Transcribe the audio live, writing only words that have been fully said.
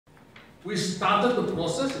We started the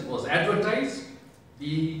process, it was advertised,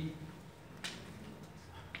 the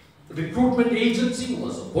recruitment agency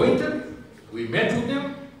was appointed, we met with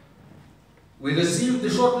them, we received the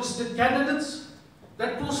shortlisted candidates,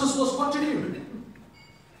 that process was continued.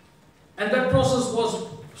 And that process was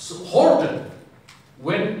halted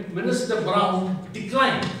when Minister Brown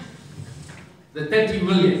declined the 30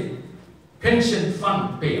 million pension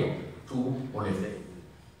fund payout to Molefe.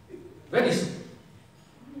 Very simple.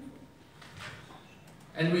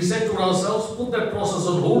 And we said to ourselves, put that process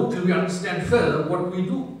on hold till we understand further what we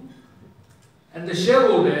do. And the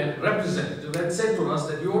shareholder representative had said to us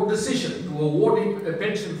that your decision to award a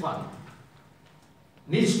pension fund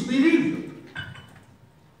needs to be reviewed.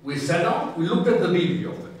 We sat down, we looked at the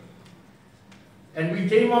review of it. And we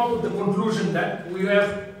came up with the conclusion that we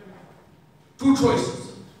have two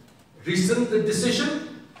choices. Rescind the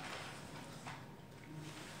decision,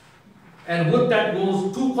 and with that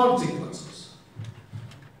goes two consequences.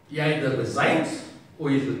 He either resigns or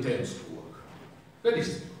he returns to work. Very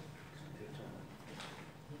simple.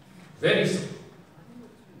 Very simple.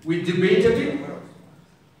 We debated it.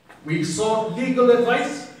 We sought legal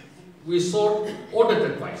advice. We sought audit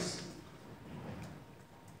advice.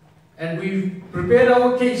 And we prepared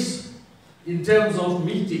our case in terms of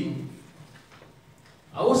meeting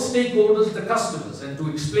our stakeholders, the customers, and to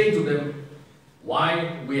explain to them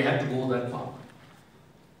why we had to go that far.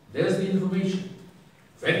 There's the information.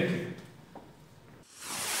 Very clear.